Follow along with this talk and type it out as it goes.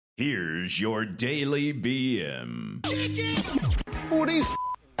Here's your daily BM. Who are these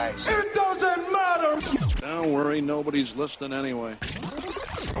guys? It doesn't matter. Don't worry, nobody's listening anyway.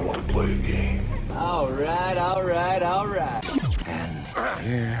 I want to play a game. All right. And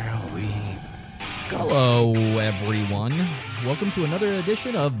here we go. Hello, everyone. Welcome to another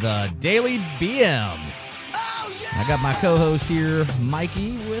edition of the Daily BM. Oh, yeah! I got my co-host here,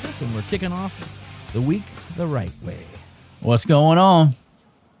 Mikey, with us, and we're kicking off the week the right way. What's going on?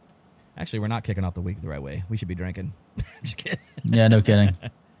 Actually, we're not kicking off the week the right way. We should be drinking. Just kidding. Yeah, no kidding.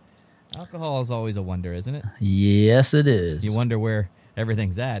 Alcohol is always a wonder, isn't it? Yes, it is. You wonder where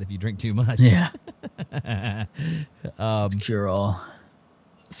everything's at if you drink too much. Yeah. Cure all.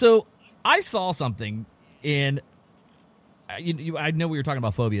 So I saw something in. I know we were talking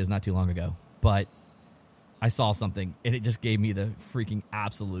about phobias not too long ago, but I saw something and it just gave me the freaking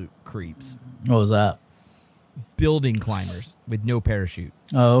absolute creeps. What was that? Building climbers with no parachute.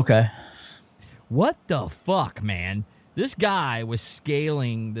 Oh, okay. What the fuck, man? This guy was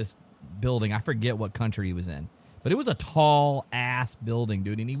scaling this building. I forget what country he was in, but it was a tall ass building,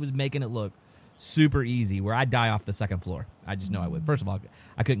 dude, and he was making it look super easy. Where I'd die off the second floor. I just know I would. First of all,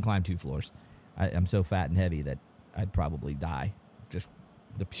 I couldn't climb 2 floors. I'm so fat and heavy that I'd probably die. Just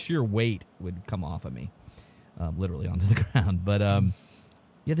the sheer weight would come off of me, literally onto the ground. But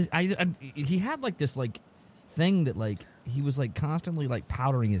yeah, he had like this like thing that like he was like constantly like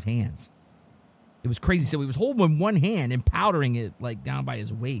powdering his hands. It was crazy. So he was holding one hand and powdering it like down by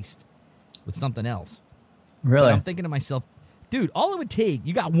his waist with something else. Really? But I'm thinking to myself, dude, all it would take,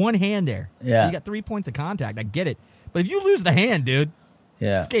 you got one hand there. Yeah. So you got 3 points of contact. I get it. But if you lose the hand, dude,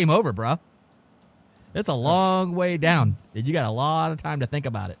 Yeah. it's game over, bro. It's a long way down. And you got a lot of time to think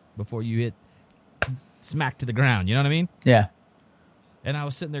about it before you hit smack to the ground. You know what I mean? Yeah. And I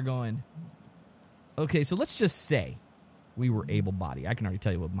was sitting there going, okay, so let's just say we were able-bodied. I can already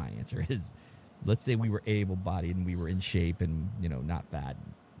tell you what my answer is. Let's say we were able-bodied and we were in shape and, you know, not fat,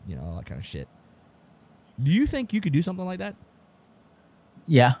 you know, all that kind of shit. Do you think you could do something like that?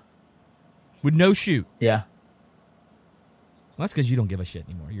 Yeah. With no chute? Yeah. Well, that's because you don't give a shit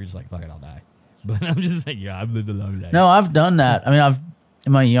anymore. You're just like, fuck it, I'll die. But I'm just saying, yeah, I've lived a long life. No, I've done that. I mean,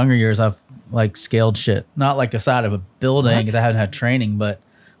 in my younger years, I've like scaled shit. Not like a side of a building because I haven't had training, but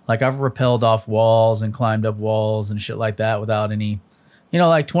like I've rappelled off walls and climbed up walls and shit like that without any, you know,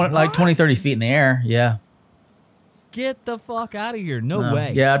 like 20, 30 feet in the air. Yeah. Get the fuck out of here. No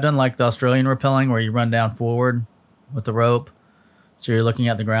way. Yeah, I've done like the Australian rappelling where you run down forward with the rope. So you're looking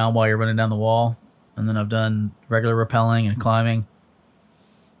at the ground while you're running down the wall. And then I've done regular rappelling and climbing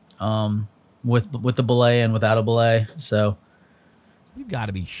with the belay and without a belay. So You got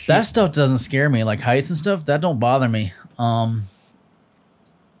to be shit. that stuff doesn't scare me. Like heights and stuff, that don't bother me. Fuck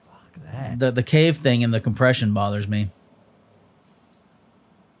that. The cave thing and the compression bothers me.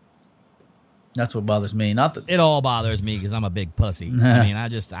 That's what bothers me. Not the It all bothers me because I'm a big pussy. I mean, I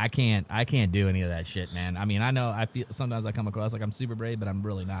can't do any of that shit, man. I mean, I know I feel sometimes I come across like I'm super brave, but I'm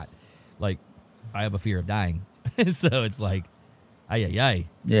really not. Like, I have a fear of dying, so it's like, ay.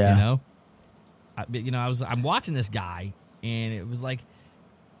 Yeah. You know, I'm watching this guy, and it was like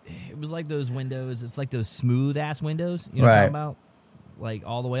those windows. It's like those smooth ass windows. You know what I'm talking about? Like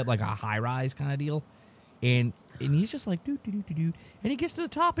all the way up, like a high rise kind of deal, and he's just like do, and he gets to the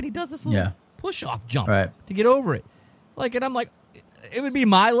top and he does this little push off jump to get over it. Like, and I'm like, it would be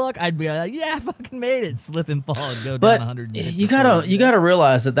my luck. I'd be like, yeah, I fucking made it, slip and fall and go down 100. You gotta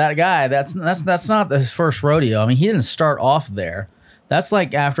realize that guy that's not his first rodeo. I mean, he didn't start off there. That's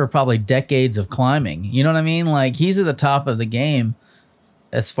like after probably decades of climbing. You know what I mean? Like he's at the top of the game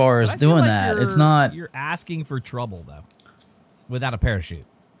as far as doing that. It's not. You're asking for trouble though, without a parachute.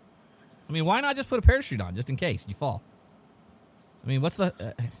 I mean, why not just put a parachute on just in case you fall? I mean, what's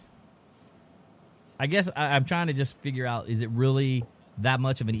the? I guess I'm trying to just figure out: is it really that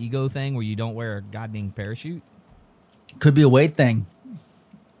much of an ego thing where you don't wear a goddamn parachute? Could be a weight thing.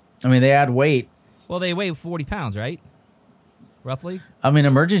 I mean, they add weight. Well, they weigh 40 pounds, right? Roughly. I mean,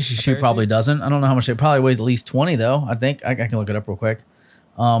 emergency chute probably doesn't. I don't know how much. It probably weighs at least 20, though. I think I can look it up real quick.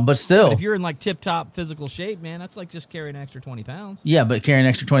 But still, But if you're in like tip-top physical shape, man, that's like just carrying an extra 20 pounds. yeah. But carrying an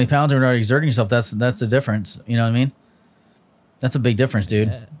extra 20 pounds and not exerting yourself, that's the difference. You know what I mean? That's a big difference, dude.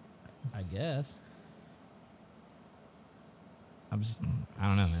 Yeah, I guess. I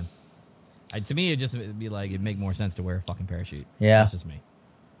don't know, man. To me, it'd be like, it'd make more sense to wear a fucking parachute. Yeah. That's just me.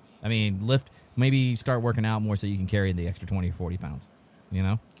 I mean, maybe start working out more so you can carry the extra 20 or 40 pounds, you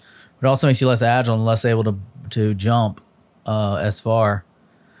know? It also makes you less agile and less able to jump as far.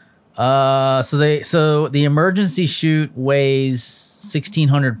 So the emergency chute weighs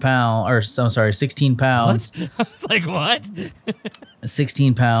 1,600 pounds, or I'm sorry, 16 pounds. I was like, what?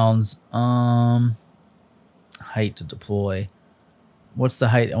 16 pounds. Height to deploy. What's the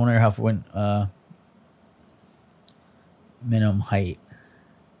height? I wonder how minimum height.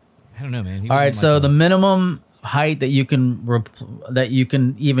 I don't know, man. All right, so the minimum height that you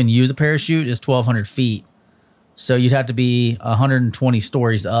can even use a parachute is 1,200 feet. So you'd have to be 120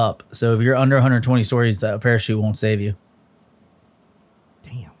 stories up. So if you're under 120 stories, that parachute won't save you.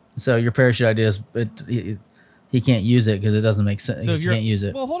 Damn. So your parachute idea is he can't use it because it doesn't make sense. So He can't use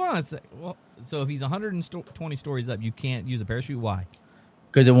it Well, hold on a sec. Well, so if he's 120 stories up, you can't use a parachute. Why?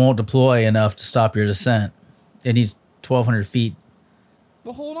 because it won't deploy enough to stop your descent. It needs 1,200 feet.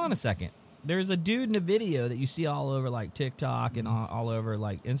 Well, hold on a second. There's a dude in a video that you see all over like TikTok and all over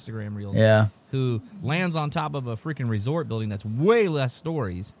like Instagram reels. Yeah. Who lands on top of a freaking resort building that's way less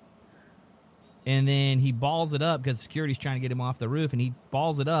stories. And then he balls it up because security's trying to get him off the roof, and he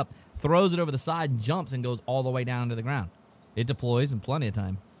balls it up, throws it over the side, and jumps and goes all the way down to the ground. It deploys in plenty of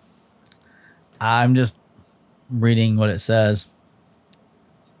time. I'm just reading what it says.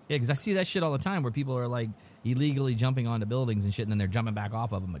 Yeah, because I see that shit all the time where people are like illegally jumping onto buildings and shit, and then they're jumping back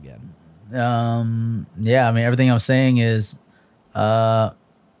off of them again. Yeah, I mean, everything I'm saying is at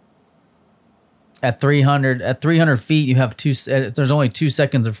 300 feet, you have there's only 2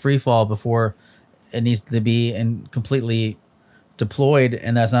 seconds of free fall before it needs to be completely deployed,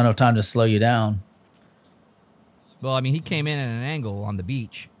 and that's not enough time to slow you down. Well, I mean, he came in at an angle on the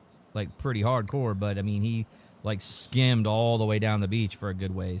beach, like pretty hardcore, but I mean, he like skimmed all the way down the beach for a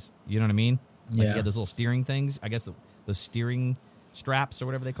good ways. You know what I mean? Like, Yeah. you had those little steering things. I guess the steering straps or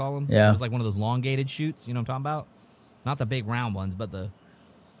whatever they call them. Yeah. It was like one of those elongated chutes. You know what I'm talking about? Not the big round ones, but the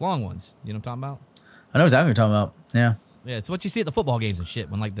long ones. You know what I'm talking about? I know exactly what you're talking about. Yeah. Yeah, it's what you see at the football games and shit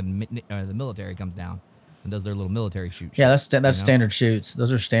when like the military comes down and does their little military shoot. Yeah, shit, that's you know? standard chutes.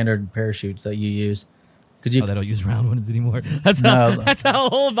 Those are standard parachutes that you use. Because you Oh, they don't use round ones anymore. That's how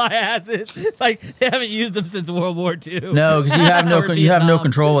old my ass is. It's like they haven't used them since World War II. no, because you have no Or you have no Vietnam.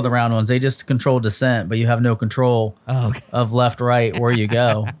 control of the round ones. They just control descent, but you have no control Oh, okay. of left, right, where you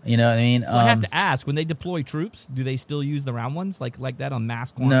go. You know what I mean? So I have to ask: when they deploy troops, do they still use the round ones like that on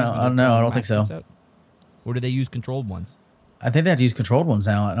mass quantities? No, when they're no, I throwing don't think mass so. troops out? Or do they use controlled ones? I think they have to use controlled ones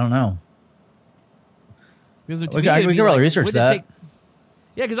now. I don't know. Because to We me, can it'd be probably like, research would it that.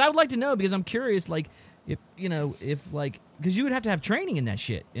 Yeah, because I would like to know, because I'm curious, like, because you would have to have training in that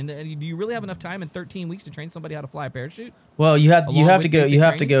shit. And do you really have enough time in 13 weeks to train somebody how to fly a parachute? Well, you have Along to with go basic you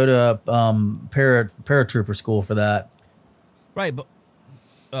have to training? go to paratrooper school for that. Right, but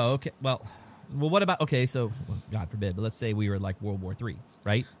okay. Well, what about so God forbid, but let's say we were like World War III,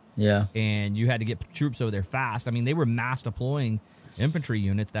 right? Yeah. And you had to get troops over there fast. I mean, they were mass deploying infantry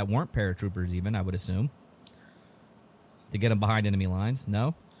units that weren't paratroopers even, I would assume, to get them behind enemy lines.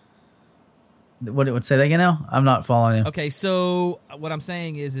 No? What it would say that again now? I'm not following you. Okay, so what I'm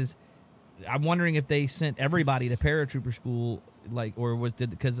saying is I'm wondering if they sent everybody to paratrooper school, like, or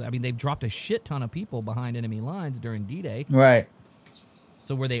because I mean, they've dropped a shit ton of people behind enemy lines during D-Day. Right.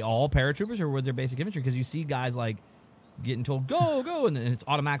 So were they all paratroopers, or was there basic infantry? Because you see guys like getting told go, and it's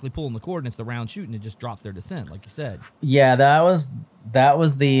automatically pulling the cord, and it's the round shoot, and it just drops their descent, like you said. Yeah, that was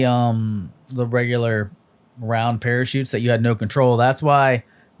the regular round parachutes that you had no control. That's why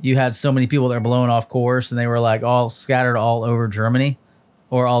you had so many people that were blown off course, and they were like all scattered all over Germany,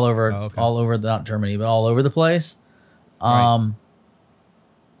 or all over not Germany, but all over the place. Right.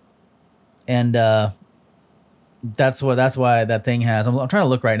 And that's why that thing has. I'm trying to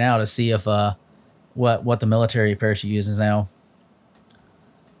look right now to see if what the military parachute uses now.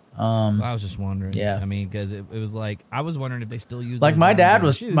 I was just wondering. Yeah. I mean, because it was like I was wondering if they still use Like those my round dad round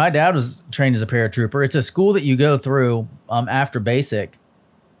was shoots. my dad was trained as a paratrooper. It's a school that you go through after basic.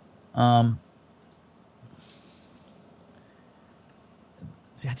 See, I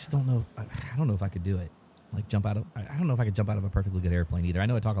just don't know. I don't know if I could do it. Like jump out of. I don't know if I could jump out of a perfectly good airplane either. I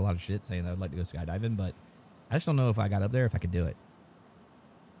know I talk a lot of shit saying that I'd like to go skydiving, but I just don't know if I got up there if I could do it.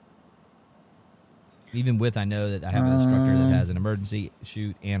 Even with, I know that I have an instructor that has an emergency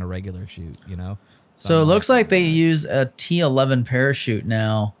shoot and a regular shoot. You know. So it I'm looks like they use a T-11 parachute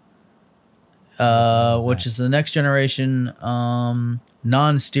now, which is the next generation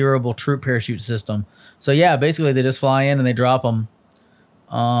non-steerable troop parachute system. So yeah, basically they just fly in and they drop them.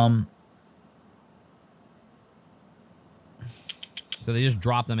 So they just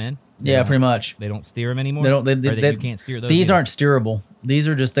drop them in. Yeah, pretty much. They don't steer them anymore. They don't. You can't steer those. These either? aren't steerable. These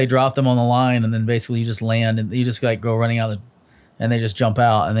are just they drop them on the line and then basically you just land and you just like go running out and they just jump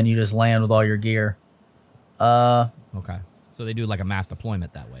out and then you just land with all your gear. Okay. So they do like a mass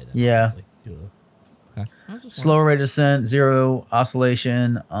deployment that way. Then, Yeah. obviously. Okay. I was just Slower rate of descent, 0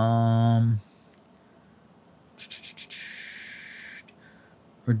 oscillation.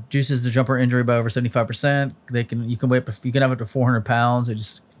 Reduces the jumper injury by over 75%. You can have up to 400 pounds. It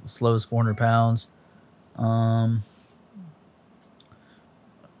just slows 400 pounds.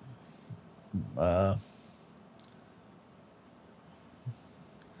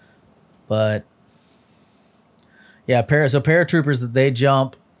 But yeah, paratroopers, they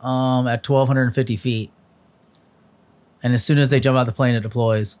jump at 1,250 feet, and as soon as they jump out the plane, it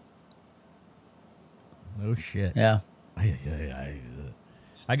deploys. No shit. Yeah.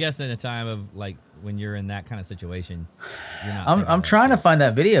 I guess in a time of like when you're in that kind of situation, you're not. I'm trying to find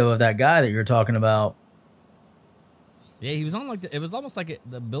that video of that guy that you're talking about. Yeah, he was on like it was almost like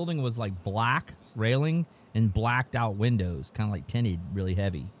the building was like black railing and blacked out windows, kind of like tinted, really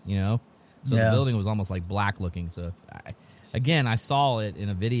heavy, you know. So Yeah. the building was almost like black looking. So I saw it in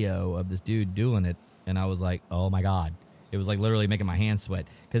a video of this dude doing it, and I was like, oh my god, it was like literally making my hands sweat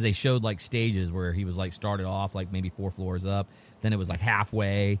because they showed like stages where he was like started off like maybe 4 floors up, then it was like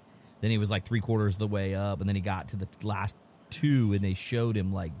halfway, then he was like 3/4 of the way up, and then he got to the last 2, and they showed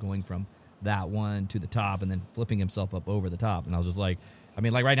him like going from that one to the top and then flipping himself up over the top, and I was just like, I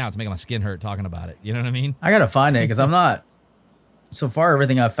mean, like right now it's making my skin hurt talking about it. You know what I mean? I gotta find it because I'm not. So far,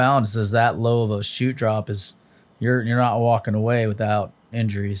 everything I've found says that low of a shoot drop is you're not walking away without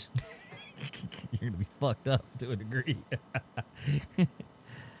injuries. You're gonna be fucked up to a degree.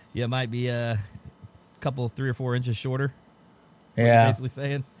 Yeah, it might be a couple, 3 or 4 inches shorter. That's what you're Yeah. basically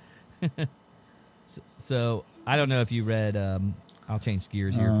saying. So I don't know if you read. I'll change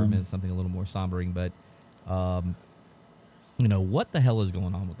gears here for a minute, something a little more sombering, but you know what the hell is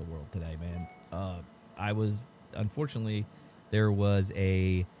going on with the world today, man? Unfortunately, there was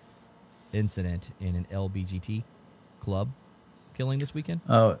a incident in an LBGT club killing this weekend.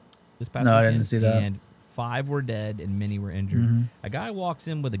 Oh, This past No, I weekend, didn't see that. And 5 were dead and many were injured. Mhm. A guy walks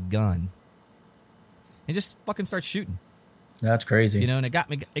in with a gun and just fucking starts shooting. that's crazy. You know, and it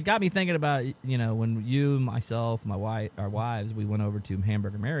got me thinking about, you know, when you, myself, our wives, we went over to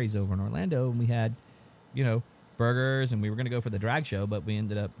Hamburger Mary's over in Orlando, and we had, you know, burgers, and we were going to go for the drag show, but we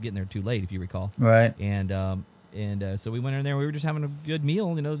ended up getting there too late, if you recall. Right. And so we went in there, we were just having a good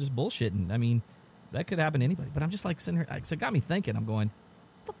meal, you know, just bullshitting. I mean, that could happen to anybody. But I'm just like sitting here, so it got me thinking. I'm going,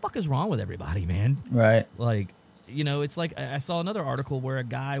 what the fuck is wrong with everybody, man? Right. Like, you know, it's like I saw another article where a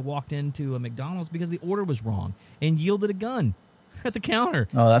guy walked into a McDonald's because the order was wrong and yielded a gun at the counter.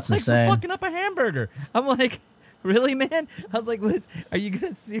 Oh, that's like, insane. For fucking up a hamburger. I'm like, really, man? I was like, are you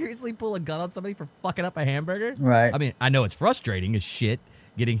going to seriously pull a gun on somebody for fucking up a hamburger? Right. I mean, I know it's frustrating as shit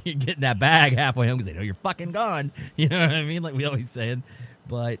getting that bag halfway home because they know you're fucking gone. You know what I mean? Like we always saying.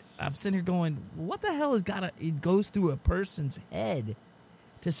 But I'm sitting here going, what the hell it goes through a person's head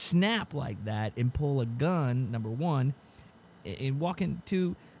to snap like that and pull a gun, number one, and walk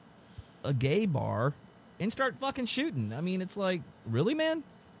into a gay bar and start fucking shooting. I mean, it's like, really, man?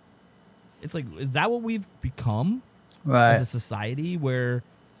 It's like, is that what we've become Right. as a society where,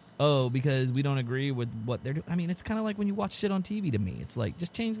 because we don't agree with what they're doing? I mean, it's kind of like when you watch shit on TV to me. It's like,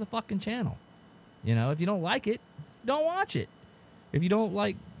 just change the fucking channel. You know, if you don't like it, don't watch it. If you don't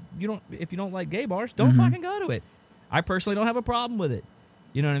like gay bars, don't fucking go to it. I personally don't have a problem with it.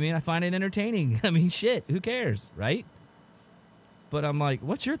 You know what I mean? I find it entertaining. I mean, shit, who cares, right? But I'm like,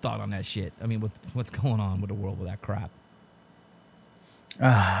 what's your thought on that shit? I mean, what's going on with the world with that crap? Dude,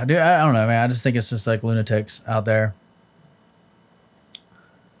 I don't know, man. I just think it's just like lunatics out there,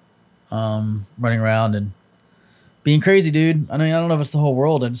 running around and being crazy, dude. I mean, I don't know if it's the whole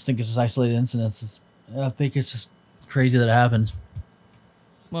world. I just think it's just isolated incidents. I think it's just crazy that it happens.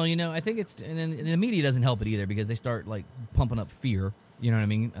 Well, you know, I think it's, and then the media doesn't help it either because they start like pumping up fear. You know what I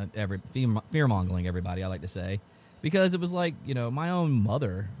mean? Fear mongering everybody, I like to say. Because it was like, you know, my own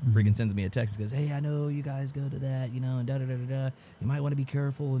mother freaking sends me a text and goes, hey, I know you guys go to that, you know, and da-da-da-da-da. You might want to be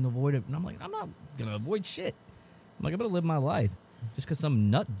careful and avoid it. And I'm like, I'm not going to avoid shit. I'm like, I'm going to live my life. Just because some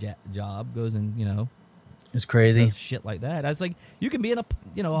nut job goes and, you know, It's crazy. does shit like that. I was like, you can be in a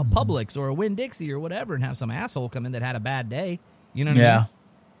Publix or a Winn-Dixie or whatever and have some asshole come in that had a bad day. You know what I mean?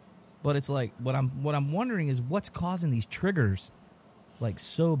 But it's like, what I'm wondering is what's causing these triggers like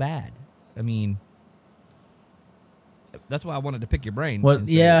so bad. I mean, that's why I wanted to pick your brain. What? And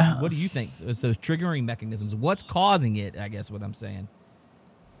say, Yeah. What do you think? It's those triggering mechanisms. What's causing it? I guess what I'm saying.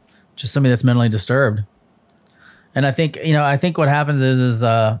 Just somebody that's mentally disturbed. And I think, you know, what happens is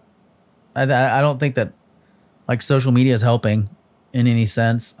I don't think that like social media is helping in any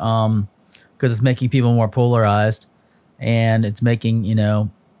sense, because it's making people more polarized, and it's making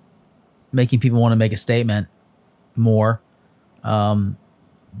people want to make a statement more.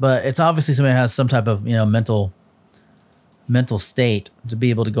 But it's obviously somebody that has some type of, mental state to be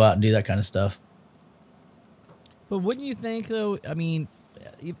able to go out and do that kind of stuff. But wouldn't you think, though? I mean,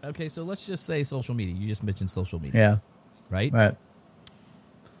 okay, so let's just say social media. You just mentioned social media. Yeah. Right? Right.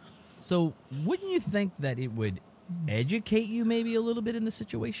 So wouldn't you think that it would educate you maybe a little bit in the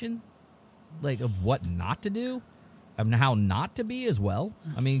situation? Like of what not to do? I mean, how not to be as well?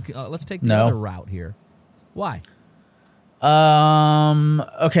 I mean, let's take the other route here. Why?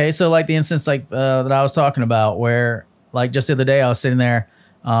 Okay, so like the instance that I was talking about where like just the other day I was sitting there,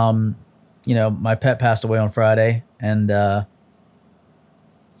 my pet passed away on Friday, and on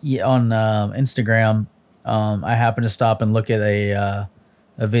Instagram, I happened to stop and look at a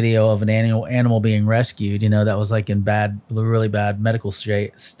video of an animal being rescued, that was like in really bad medical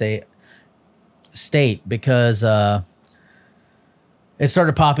state because it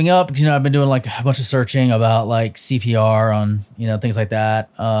started popping up. I've been doing like a bunch of searching about like CPR on, things like that.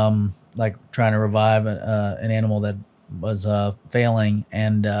 Like trying to revive an animal that was failing.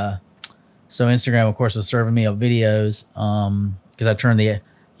 And so Instagram, of course, was serving me up videos because I turned the,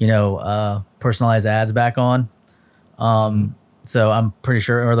 personalized ads back on. So I'm pretty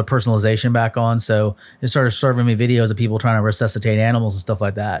sure, or the personalization back on. So it started serving me videos of people trying to resuscitate animals and stuff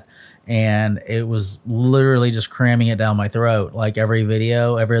like that. And it was literally just cramming it down my throat. Like every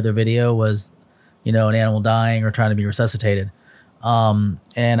other video was, an animal dying or trying to be resuscitated. And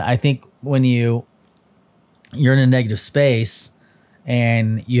I think when you're in a negative space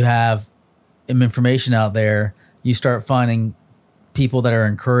and you have information out there, you start finding people that are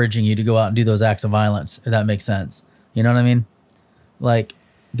encouraging you to go out and do those acts of violence, if that makes sense. You know what I mean? Like,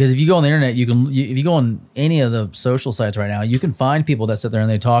 because if you go on the internet, if you go on any of the social sites right now, you can find people that sit there and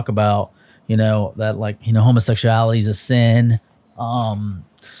they talk about, that like, homosexuality is a sin,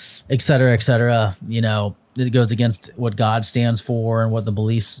 et cetera, et cetera. It goes against what God stands for and what the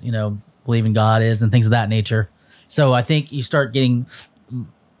beliefs, believe in God is and things of that nature. So I think you start getting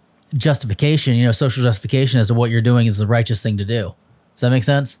justification, social justification as to what you're doing is the righteous thing to do. Does that make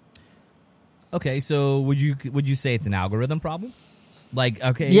sense? Okay, so would you say it's an algorithm problem? Like,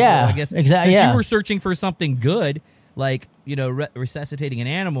 okay, yeah, so I guess exactly. Since you were searching for something good, like resuscitating an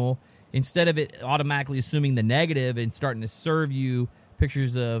animal, instead of it automatically assuming the negative and starting to serve you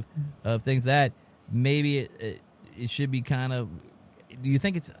pictures of things that maybe it should be kind of. Do you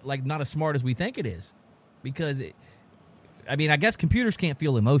think it's like not as smart as we think it is? Because I guess computers can't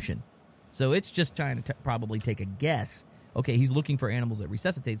feel emotion, so it's just trying to probably take a guess. Okay, he's looking for animals that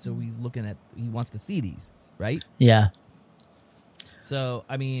resuscitate, so he wants to see these, right? Yeah. So,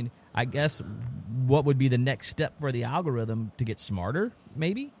 I guess what would be the next step for the algorithm to get smarter,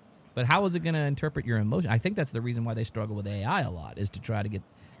 maybe? But how is it going to interpret your emotion? I think that's the reason why they struggle with AI a lot, is to try to get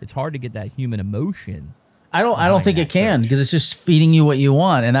 – it's hard to get that human emotion. I don't think it can, because it's just feeding you what you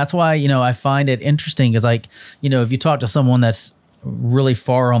want. And that's why, I find it interesting because, like, if you talk to someone that's really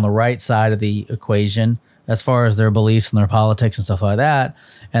far on the right side of the equation – as far as their beliefs and their politics and stuff like that.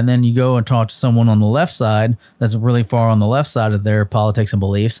 And then you go and talk to someone on the left side that's really far on the left side of their politics and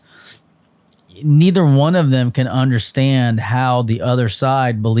beliefs. Neither one of them can understand how the other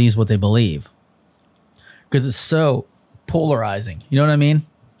side believes what they believe, because it's so polarizing. You know what I mean?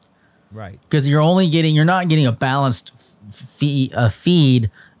 Right. Because you're not getting a balanced feed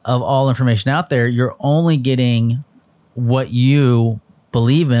of all information out there. You're only getting what you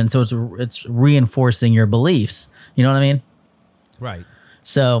believe in, so it's reinforcing your beliefs. You know what I mean? Right.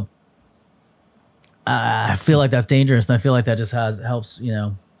 So I feel like that's dangerous, and I feel like that just helps.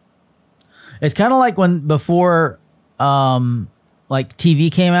 It's kind of like before like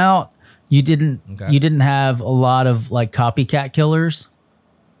TV came out, you didn't have a lot of like copycat killers,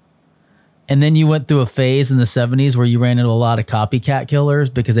 and then you went through a phase in the 70s where you ran into a lot of copycat killers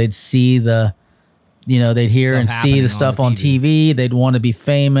because they'd see they'd hear and see the stuff on TV. They'd want to be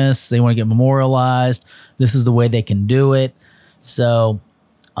famous. They want to get memorialized. This is the way they can do it. So,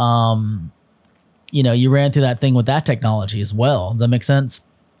 you ran through that thing with that technology as well. Does that make sense?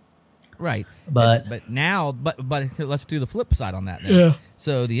 Right. But now let's do the flip side on that then. Yeah.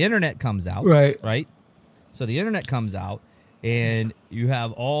 So the internet comes out. Right. So the internet comes out and you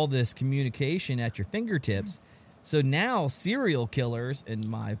have all this communication at your fingertips. So now serial killers, in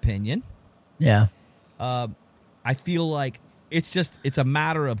my opinion. Yeah. I feel like it's a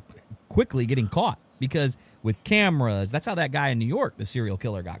matter of quickly getting caught, because with cameras, that's how that guy in New York, the serial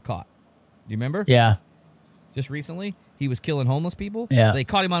killer, got caught. Do you remember? Yeah. Just recently, he was killing homeless people. Yeah. They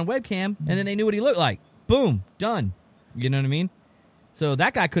caught him on webcam, and then they knew what he looked like. Boom, done. You know what I mean? So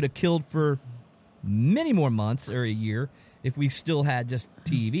that guy could have killed for many more months or a year if we still had just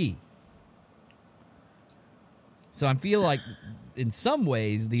TV. So I feel like in some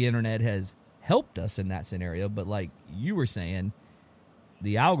ways the internet has helped us in that scenario, but like you were saying,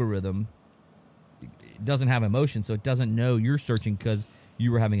 the algorithm doesn't have emotion, so it doesn't know you're searching because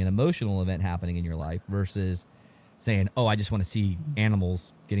you were having an emotional event happening in your life versus saying, oh, I just want to see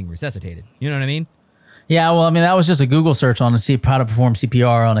animals getting resuscitated. You know what I mean? Yeah, well, I mean, that was just a Google search on how to perform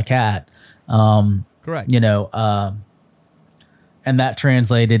CPR on a cat. Correct. You know, and that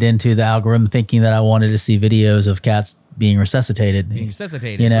translated into the algorithm thinking that I wanted to see videos of cats being resuscitated. Being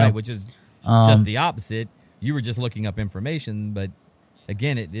resuscitated, you know? right, which is just the opposite. You were just looking up information, but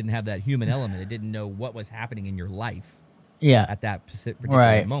again, it didn't have that human element. It didn't know what was happening in your life Yeah. at that particular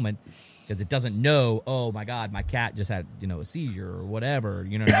Right. moment because it doesn't know, oh, my God, my cat just had, a seizure or whatever.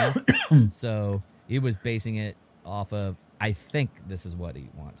 You know what I mean? So it was basing it off of, I think this is what he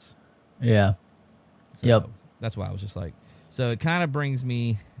wants. Yeah. So Yep. That's why I was just like, so it kind of brings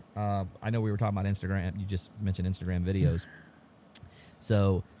me, I know we were talking about Instagram. You just mentioned Instagram videos.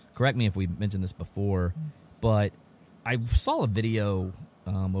 So correct me if we mentioned this before, but I saw a video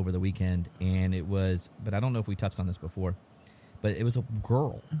over the weekend, and it was, but I don't know if we touched on this before, but it was a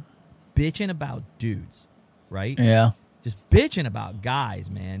girl bitching about dudes, right? Yeah. Just bitching about guys,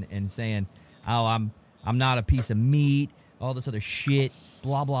 man, and saying, oh, I'm not a piece of meat, all this other shit,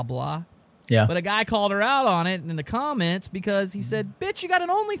 blah, blah, blah. Yeah. But a guy called her out on it in the comments because he said, bitch, you got an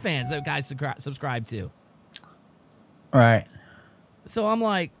OnlyFans that guys subscribe to. Right. So I'm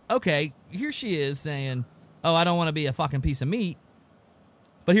like, okay, here she is saying, oh, I don't want to be a fucking piece of meat,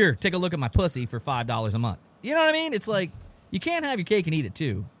 but here, take a look at my pussy for $5 a month. You know what I mean? It's like, you can't have your cake and eat it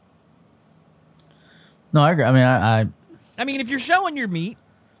too. No, I agree. I mean, I mean, if you're showing your meat,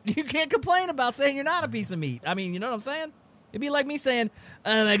 you can't complain about saying you're not a piece of meat. I mean, you know what I'm saying? It'd be like me saying,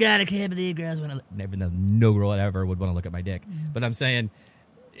 oh my God, I can't believe girls want to... No girl ever would want to look at my dick. But I'm saying,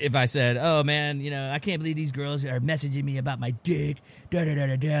 if I said, oh man, I can't believe these girls are messaging me about my dick,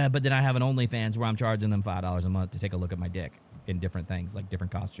 da-da-da-da-da, but then I have an OnlyFans where I'm charging them $5 a month to take a look at my dick in different things, like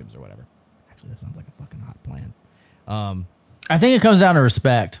different costumes or whatever. Actually, that sounds like a fucking hot plan. I think it comes down to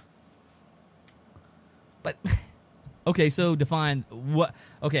respect. But, okay, so define what...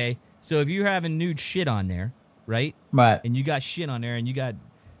 Okay, so if you're having nude shit on there, right? Right. And you got shit on there, and you got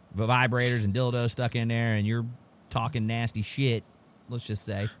vibrators and dildos stuck in there, and you're talking nasty shit, let's just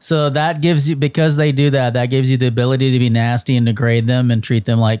say. So that gives you, because they do that, that gives you the ability to be nasty and degrade them and treat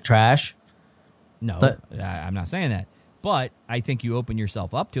them like trash? No, But- I'm not saying that. But I think you open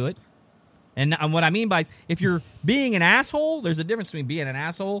yourself up to it. And what I mean by, if you're being an asshole, there's a difference between being an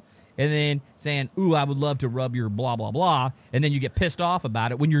asshole and then saying, ooh, I would love to rub your blah, blah, blah, and then you get pissed off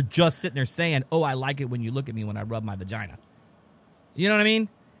about it when you're just sitting there saying, oh, I like it when you look at me when I rub my vagina. You know what I mean?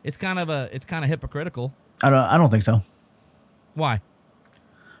 It's kind of hypocritical. I don't think so. Why?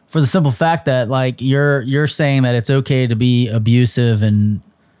 For the simple fact that, like, you're saying that it's okay to be abusive and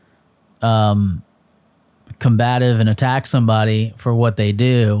combative and attack somebody for what they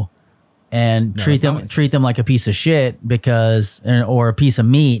do, and No, treat it's not. them like a piece of shit or a piece of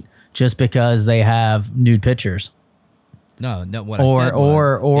meat just because they have nude pictures. No. What Or- I said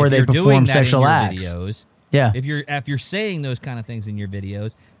or if they you're perform doing that in sexual your acts. Videos, Yeah. if you're saying those kind of things in your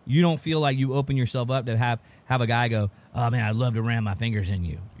videos, you don't feel like you open yourself up to have a guy go, oh man, I'd love to ram my fingers in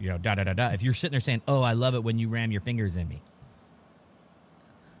you, da da da da. If you're sitting there saying, oh, I love it when you ram your fingers in me.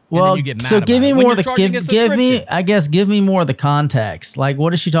 And then Well, you get mad so about give it. me When more you're charging a give me subscription. give me more of the context. Like,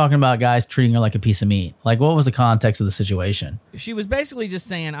 what is she talking about? Guys treating her like a piece of meat. Like, what was the context of the situation? She was basically just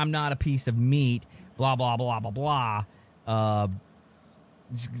saying, I'm not a piece of meat, blah blah blah blah blah. But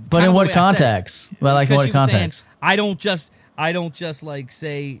Kind in of what the way I said it. context? But like, Because what she was saying, context? I don't just like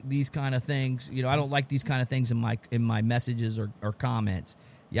say these kind of things. I don't like these kind of things in my messages or comments,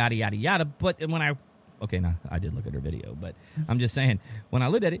 yada yada yada. But when I did look at her video, but I'm just saying when I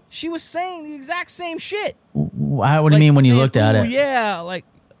looked at it, she was saying the exact same shit. What do you mean when you looked at it? Yeah, like,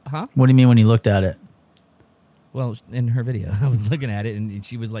 huh? What do you mean when you looked at it? Well, in her video, I was looking at it, and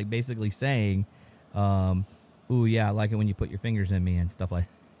she was like basically saying, "Ooh, yeah, I like it when you put your fingers in me and stuff like."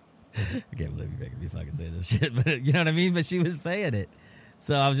 I can't believe you're making me fucking say this shit, but you know what I mean? But she was saying it.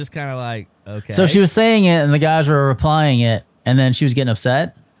 So I was just kind of like, okay. So she was saying it, and the guys were replying it, and then she was getting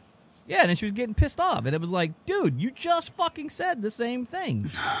upset. Yeah, and then she was getting pissed off. And it was like, dude, you just fucking said the same thing.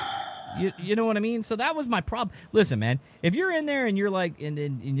 You know what I mean? So that was my problem. Listen, man, if you're in there and you're like, and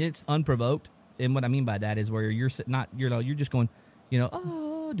it's unprovoked, and what I mean by that is where you're not, you're just going,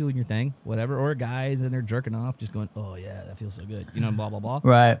 oh, doing your thing, whatever, or guys and they're jerking off, just going, oh yeah, that feels so good, blah blah blah.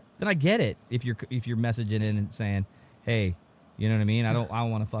 Right. Then I get it if you're messaging in and saying, hey, you know what I mean? I don't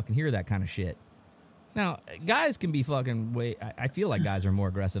want to fucking hear that kind of shit. Now, guys can be fucking I feel like guys are more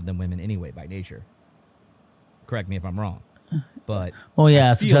aggressive than women anyway by nature. correct me if I'm wrong. But Well, yeah,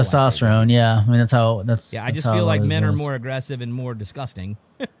 I it's the feel like they do. testosterone. Yeah, I mean that's. Yeah, I that's just how feel like it men are is. more aggressive and more disgusting,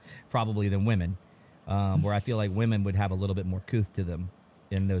 probably than women. Where I feel like women would have a little bit more couth to them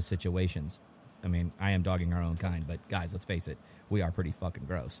in those situations. I mean, I am dogging our own kind, but guys, let's face it, we are pretty fucking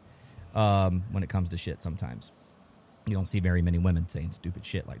gross when it comes to shit. Sometimes you don't see very many women saying stupid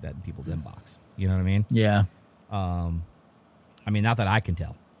shit like that in people's inbox. You know what I mean? Yeah. I mean, not that I can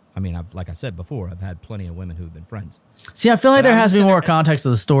tell. I mean, like I said before, I've had plenty of women who've been friends. See, I feel like But there I'm has to just be more sitting- context to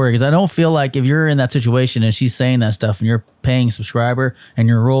the story because I don't feel like if you're in that situation and she's saying that stuff and you're paying subscriber and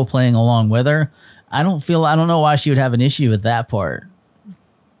you're role playing along with her, I don't know why she would have an issue with that part.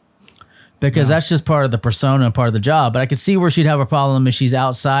 Because that's just part of the persona and part of the job. But I could see where she'd have a problem if she's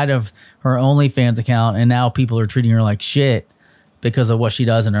outside of her OnlyFans account and now people are treating her like shit because of what she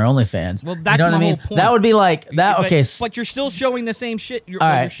does in her OnlyFans. Well, that's you know what my I mean? whole point. That would be like that. But- Okay, but you're still showing the same shit. You're, All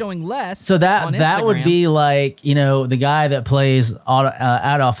you're right. showing less. so on that would Instagram. be like, you know, the guy that plays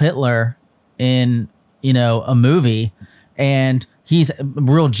Adolf Hitler in, you know, a movie, and he's a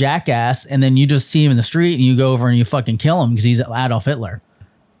real jackass, and then you just see him in the street and you go over and you fucking kill him because he's Adolf Hitler.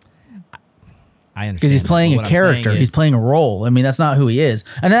 I understand Because he's that, playing but a what I'm saying character. is- He's playing a role. I mean, that's not who he is.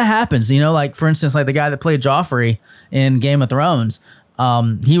 And that happens, you know, like for instance, like the guy that played Joffrey in Game of Thrones,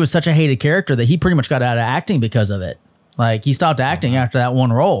 he was such a hated character that he pretty much got out of acting because of it. Like he stopped acting after that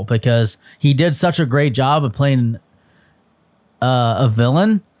one role because he did such a great job of playing a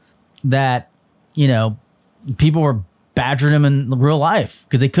villain that, you know, people were badgering him in real life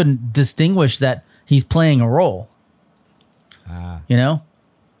because they couldn't distinguish that he's playing a role. You know?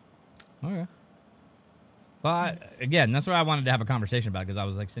 Okay. Well, again, that's what I wanted to have a conversation about because I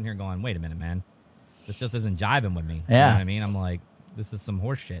was like sitting here going, wait a minute, man. This just isn't jiving with me. You Yeah. know what I mean? I'm like, this is some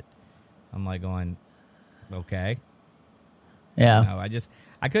horse shit. I'm like going, okay. Yeah. No,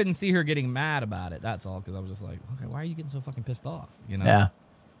 I couldn't see her getting mad about it. That's all because I was just like, okay, why are you getting so fucking pissed off? You know? Yeah.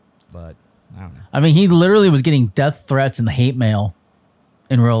 But I don't know. I mean, he literally was getting death threats and hate mail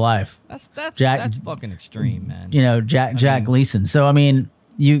in real life. That's Jack- fucking extreme, man. You know, Jack mean- Gleason. So I mean,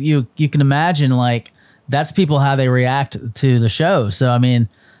 you can imagine like that's people how they react to the show. So I mean,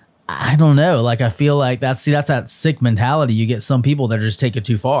 I don't know. Like I feel like that's that sick mentality. You get some people that just take it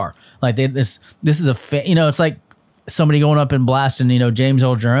too far. Like this is you know, it's like somebody going up and blasting, you know, James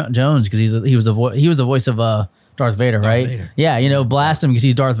Earl Jones because he was the voice of Darth Vader, right? Vader. Yeah, you know, blast him because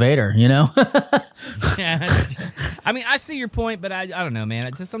he's Darth Vader. You know. Yeah. I mean, I see your point, but I don't know, man.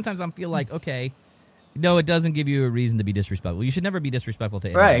 It's just sometimes I feel like, okay, no, it doesn't give you a reason to be disrespectful. You should never be disrespectful to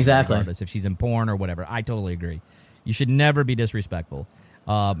anybody, Right, exactly. regardless if she's in porn or whatever. I totally agree. You should never be disrespectful.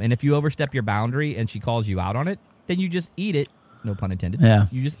 And if you overstep your boundary and she calls you out on it, then you just eat it. No pun intended. Yeah.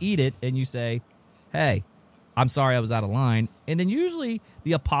 You just eat it and you say, hey, I'm sorry I was out of line. And then usually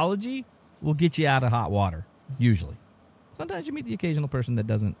the apology will get you out of hot water. Usually. Sometimes you meet the occasional person that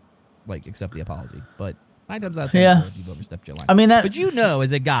doesn't like accept the apology, but 9 times out of 10 Yeah. you've overstepped your line. I mean, that- But you know,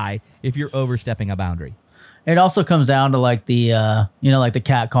 as a guy, if you're overstepping a boundary. It also comes down to like the you know, like the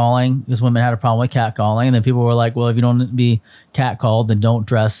cat calling, because women had a problem with cat calling, and then people were like, well, if you don't be cat called, then don't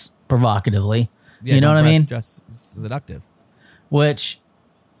dress provocatively. Yeah, you know what I don't mean? dress seductive, Which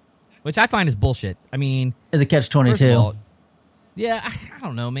which I find is bullshit. I mean, is a catch first of 22. all, yeah, I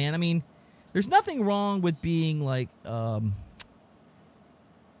don't know, man. I mean, there's nothing wrong with being like,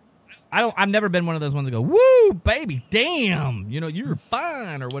 I've never been one of those ones that go, woo, baby, damn, you know, you're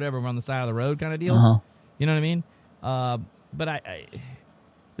fine or whatever on the side of the road kind of deal. Uh-huh. You know what I mean? But I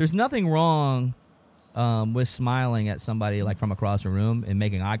there's nothing wrong with smiling at somebody like from across the room and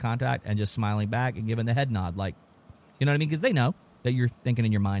making eye contact and just smiling back and giving the head nod, like, you know what I mean? Because they know that you're thinking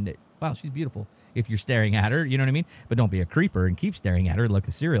in your mind that, wow, she's beautiful. If you're staring at her, you know what I mean? But don't be a creeper and keep staring at her like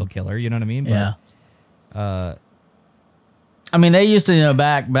a serial killer. You know what I mean? Yeah. But, I mean, they used to, you know,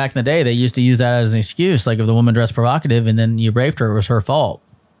 back in the day, they used to use that as an excuse. Like if the woman dressed provocative and then you raped her, it was her fault.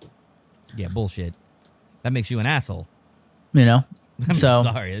 yeah, bullshit. That makes you an asshole. You know. I'm So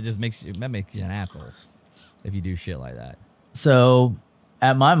sorry. That makes you an asshole if you do shit like that. So,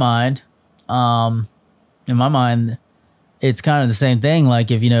 in my mind, it's kind of the same thing.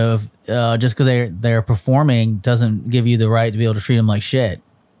 Like if you know, if, just because they're performing doesn't give you the right to be able to treat them like shit.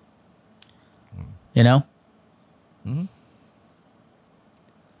 You know.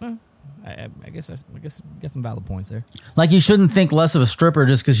 I guess you got some valid points there. Like you shouldn't think less of a stripper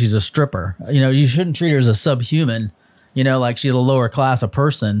just because she's a stripper. You know, you shouldn't treat her as a subhuman. You know, like she's a lower class of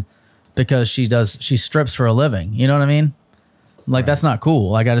person because she strips for a living. You know what I mean? Like that's not cool.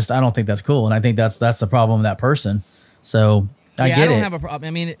 Like I don't think that's cool, and I think that's the problem with that person. So I yeah, get I don't it. have a problem.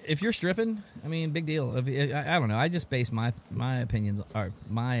 I mean, if you're stripping, I mean, big deal. I don't know. I just base my opinions or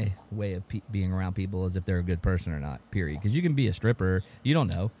my way of being around people as if they're a good person or not. Period. Because you can be a stripper, you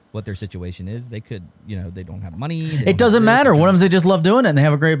don't know what their situation is. They could, they don't have money. It doesn't matter. One of them, they just love doing it and they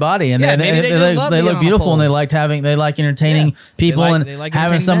have a great body and Yeah, they maybe they just love being look on a beautiful and pole. they like entertaining Yeah. people They and like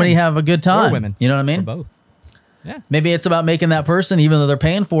having entertaining somebody men. have a good time. Or women. You know what I Or mean? both. Yeah. Maybe it's about making that person, even though they're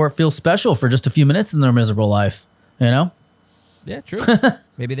paying for it, feel special for just a few minutes in their miserable life. Yeah, true.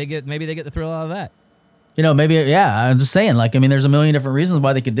 maybe they get the thrill out of that. Maybe, yeah, I'm just saying, like, I mean, there's a million different reasons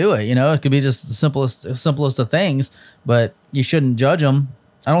why they could do it. It could be just the simplest of things, but you shouldn't judge them.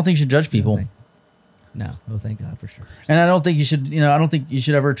 I don't think you should judge people. No. Oh, thank God for sure. And I don't think you should, I don't think you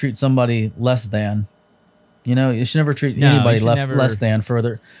should ever treat somebody less than. You should never treat anybody less than for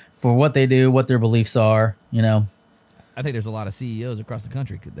what they do, what their beliefs are, I think there's a lot of CEOs across the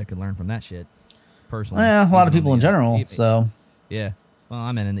country that could learn from that shit personally. Yeah, a lot of Even people on in the, general, so. Yeah. Well,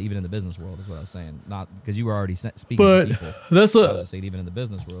 I mean, even in the business world is what I was saying. Not because you were already speaking But to people. that's I was saying even in the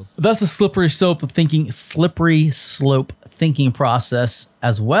business world. That's a slippery slope thinking process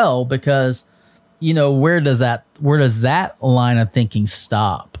as well, because where does that line of thinking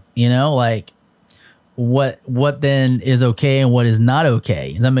stop? Like what then is okay and what is not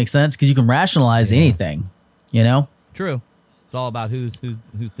okay? Does that make sense? Because you can rationalize anything, True. It's all about who's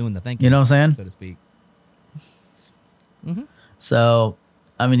doing the thinking. You know what I'm saying? So to speak. So,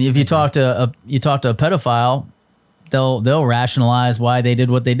 I mean, if you talk to a pedophile, they'll rationalize why they did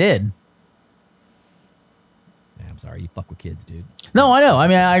what they did. Yeah, I'm sorry, you fuck with kids, dude. No, I know. I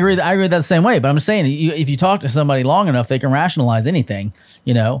mean, I agree that the same way. But I'm saying, if you talk to somebody long enough, they can rationalize anything.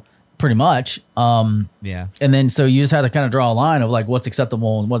 Pretty much. Yeah. And then so you just have to kind of draw a line of like what's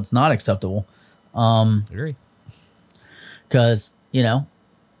acceptable and what's not acceptable. Agree. Because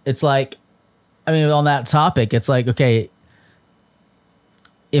it's like, I mean, on that topic, it's like, okay,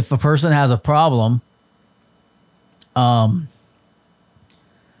 if a person has a problem, like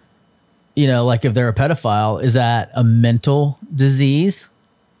if they're a pedophile, is that a mental disease,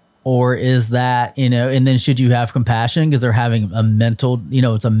 or is that, and then should you have compassion because they're having a mental,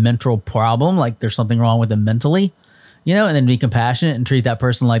 it's a mental problem, like there's something wrong with them mentally, and then be compassionate and treat that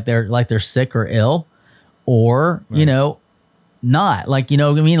person like they're sick or ill, or, Right. Not like, what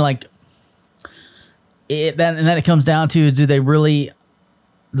I mean? Like then it comes down to, does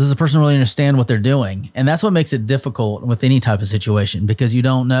the person really understand what they're doing? And that's what makes it difficult with any type of situation, because you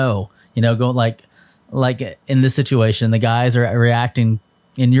don't know, go like in this situation, the guys are reacting.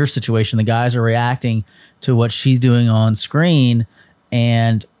 In your situation, the guys are reacting to what she's doing on screen,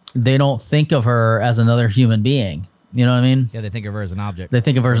 and they don't think of her as another human being. You know what I mean? Yeah, they think of her as an object. They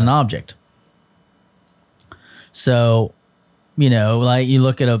think of her as an object. So, like you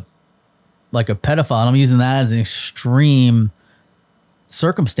look at a pedophile, and I'm using that as an extreme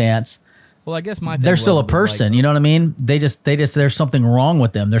circumstance. Well, I guess my thing They're still a was person. like- You know what I mean? They just there's something wrong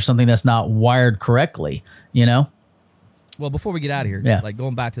with them. There's something that's not wired correctly. Well, before we get out of here, Yeah. like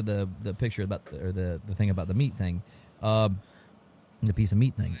going back to the picture about the thing about the meat thing, the piece of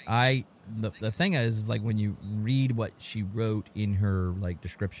meat thing. The thing is like when you read what she wrote in her like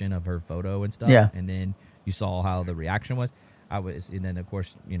description of her photo and stuff, Yeah. and then you saw how the reaction was. And then of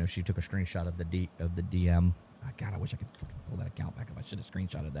course she took a screenshot of the DM. God, I wish I could fucking pull that account back up. I should have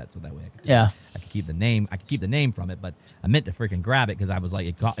screenshotted that so that way I could keep the name. I could keep the name from it, but I meant to freaking grab it because I was like,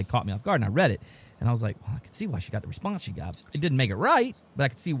 it caught me off guard, and I read it, and I was like, well, I could see why she got the response she got. It didn't make it right, but I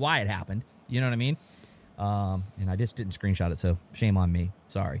could see why it happened. You know what I mean? And I just didn't screenshot it, so shame on me.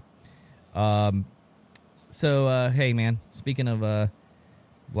 Sorry. So hey, man. Speaking of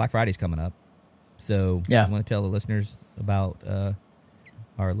Black Friday's coming up, so Yeah. I want to tell the listeners about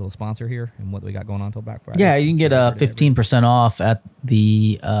our little sponsor here and what we got going on until Black Friday. Yeah, you can get 15% off at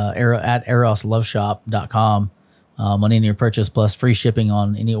the at erosloveshop.com on any of your purchase, plus free shipping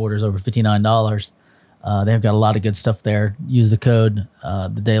on any orders over $59. They've got a lot of good stuff there. Use the code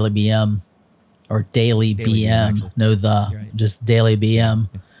the Daily BM or Daily Daily BM, BM. actually. No, the You're right. just Daily BM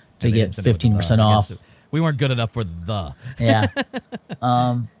to They get didn't send it with the 15% I off. guess we weren't good enough for the. Yeah,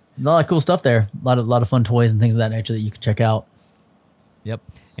 a lot of cool stuff there. A lot of fun toys and things of that nature that you can check out. Yep.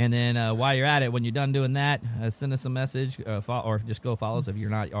 And then while you're at it, when you're done doing that, send us a message or just go follow us if you're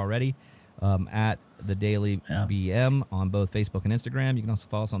not already at the Daily BM on both Facebook and Instagram. You can also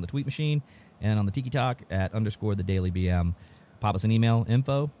follow us on the Tweet Machine and on the Tiki Talk at _ the Daily BM. Pop us an email,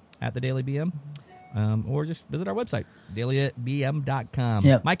 info@thedailybm, or just visit our website, dailybm.com.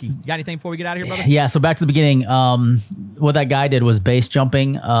 Yep. Mikey, you got anything before we get out of here, brother? Yeah, so back to the beginning. What that guy did was base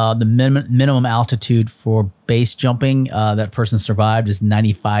jumping. The minimum altitude for base jumping that person survived is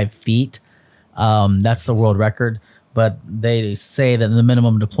 95 feet. That's the world record. but they say that the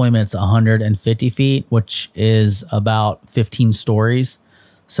minimum deployment's 150 feet, which is about 15 stories.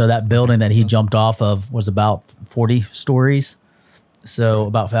 So that building that he jumped off of was about 40 stories. So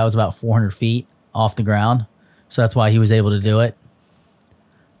that was about 400 feet off the ground. So that's why he was able to do it.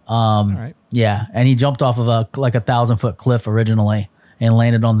 All right. Yeah, and he jumped off of a 1,000-foot cliff originally and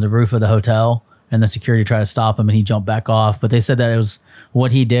landed on the roof of the hotel. And the security tried to stop him, and he jumped back off. But they said that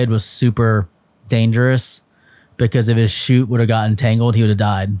what he did was super dangerous because if his chute would have gotten tangled, he would have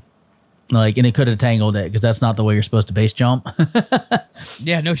died. And it could have tangled it because that's not the way you're supposed to base jump.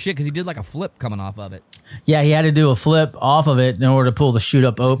 Yeah, no shit, because he did like a flip coming off of it. Yeah, he had to do a flip off of it in order to pull the chute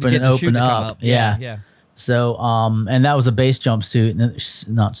up open and open up. Yeah. So, and that was a base jump chute,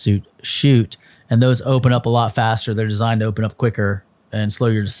 and those open up a lot faster. They're designed to open up quicker and slow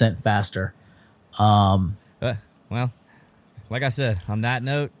your descent faster. Well, like I said, on that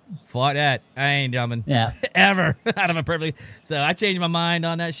note, fuck that. I ain't jumping. Yeah. Ever out of a perfectly. So I changed my mind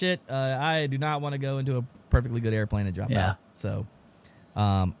on that shit. I do not want to go into a perfectly good airplane and drop out. So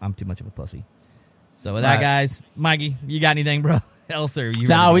I'm too much of a pussy. So with that, guys, Mikey, you got anything, bro? Else, or you?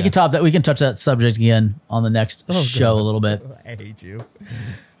 No, we can top that. We can touch that subject again on the next show a little bit. I hate you.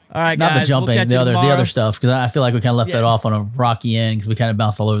 All right, not guys, the jumping, we'll the other stuff, because I feel like we kind of left that off on a rocky end because we kind of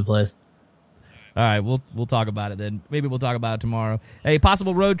bounced all over the place. All right, we'll talk about it then. Maybe we'll talk about it tomorrow. Hey,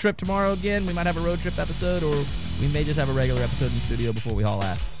 possible road trip tomorrow again. We might have a road trip episode, or we may just have a regular episode in the studio before we haul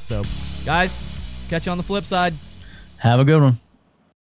ass. So, guys, catch you on the flip side. Have a good one.